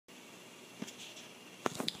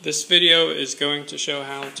This video is going to show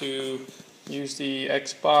how to use the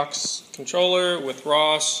Xbox controller with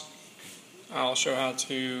ROS. I'll show how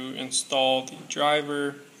to install the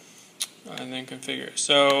driver and then configure it.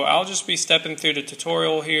 So I'll just be stepping through the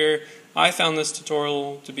tutorial here. I found this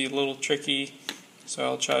tutorial to be a little tricky, so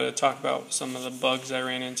I'll try to talk about some of the bugs I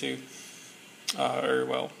ran into.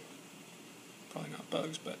 Well, probably not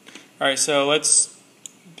bugs, but alright, so let's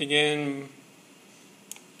begin.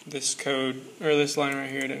 This code, or this line right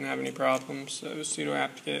here, didn't have any problems, so sudo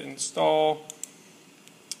apt-get install.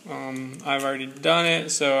 I've already done it,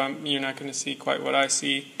 so you're not going to see quite what I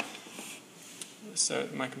see. So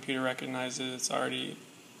my computer recognizes it's already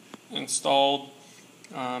installed.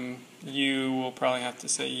 You will probably have to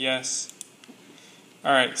say yes.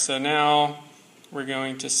 Alright, so now we're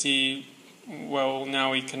going to see, well,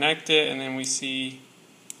 now we connect it, and then we see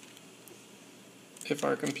if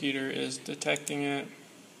our computer is detecting it.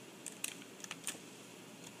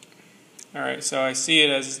 Alright, so I see it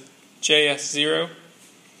as JS0.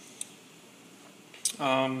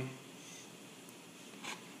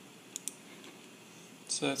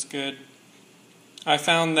 So that's good. I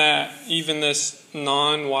found that even this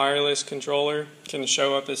non-wireless controller can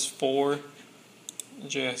show up as 4,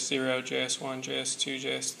 JS0, JS1,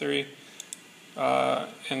 JS2, JS3,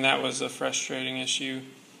 and that was a frustrating issue.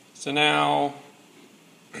 So now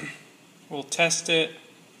we'll test it,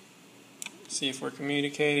 see if we're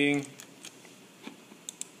communicating.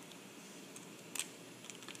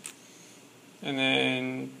 And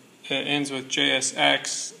then it ends with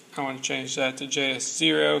JSX. I want to change that to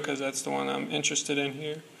JS0 because that's the one I'm interested in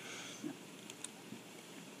here.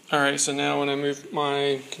 Alright, so now when I move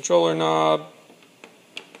my controller knob,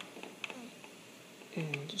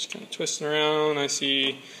 just kind of twisting around, I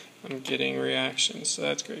see I'm getting reactions, so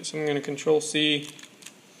that's great. So I'm going to Control C.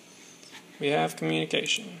 We have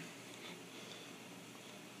communication.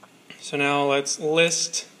 So now let's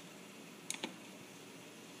list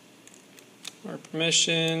our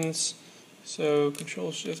permissions. So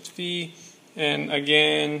Control Shift V, and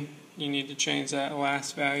again you need to change that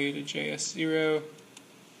last value to JS0.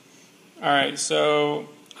 Alright, so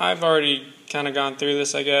I've already kind of gone through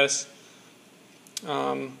this, I guess.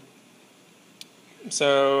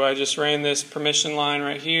 So I just ran this permission line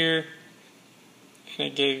right here, and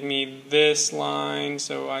it gave me this line.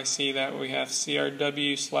 So I see that we have crw/rw/rw.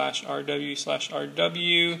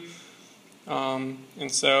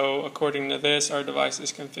 And so according to this, our device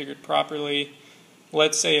is configured properly.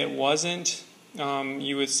 Let's say it wasn't.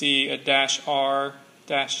 You would see a -r,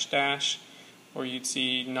 --, or you'd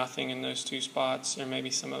see nothing in those two spots, or maybe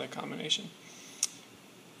some other combination.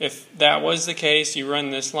 If that was the case, you run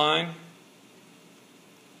this line,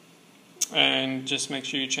 and just make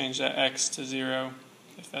sure you change that X to 0,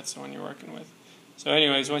 if that's the one you're working with. So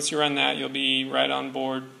anyways, once you run that, you'll be right on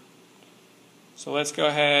board. So let's go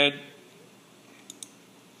ahead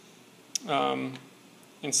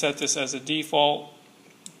and set this as a default.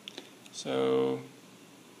 So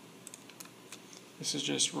this is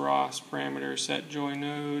just ROS parameter set joy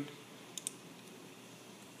node.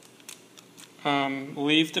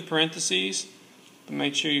 Leave the parentheses, but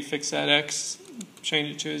make sure you fix that X,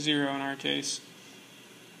 change it to a 0 in our case.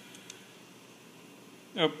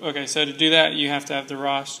 Oh, okay, so to do that you have to have the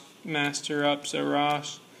ROS master up, so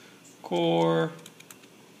ROS core.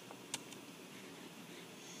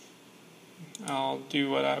 I'll do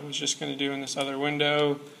what I was just going to do in this other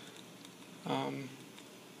window.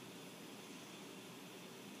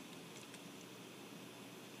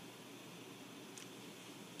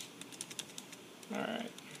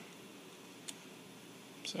 Alright.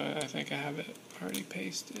 So I think I have it already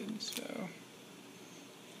pasted, so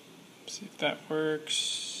see if that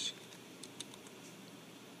works.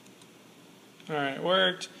 Alright, it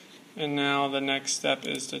worked. And now the next step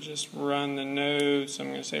is to just run the node. So I'm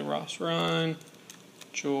going to say ROS run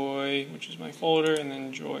joy, which is my folder, and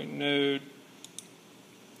then joy node.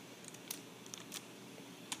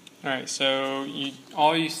 Alright, so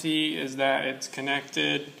all you see is that it's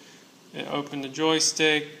connected. It opened the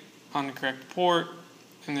joystick on the correct port,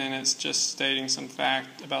 and then it's just stating some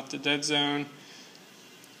fact about the dead zone.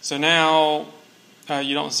 So now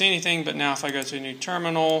you don't see anything, but now if I go to a new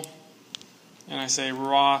terminal and I say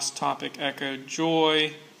ROS topic echo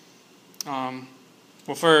joy,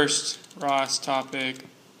 well, first ROS topic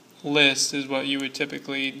list is what you would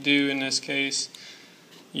typically do in this case.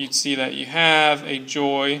 You'd see that you have a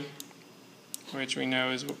joy, which we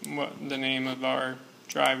know is what the name of our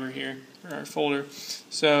driver here, or our folder.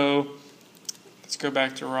 So let's go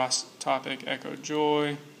back to ROS topic echo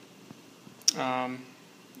joy, and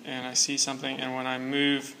I see something, and when I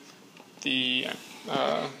move the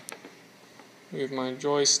move my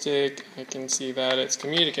joystick, I can see that it's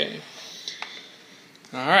communicating.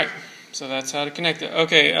 Alright, so that's how to connect it.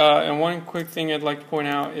 Okay, and one quick thing I'd like to point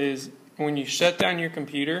out is when you shut down your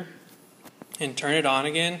computer and turn it on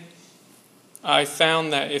again, I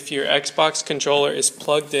found that if your Xbox controller is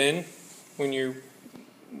plugged in when you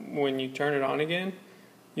turn it on again,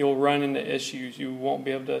 you'll run into issues. You won't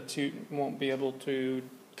be able to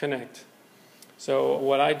connect. So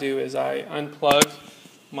what I do is I unplug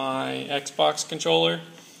my Xbox controller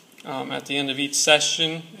at the end of each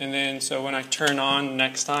session, and then so when I turn on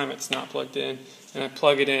next time, it's not plugged in, and I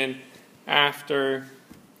plug it in after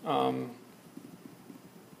I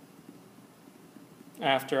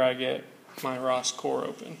get my ROS core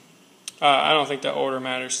open. I don't think that order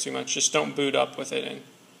matters too much. Just don't boot up with it in.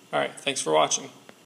 Alright, thanks for watching.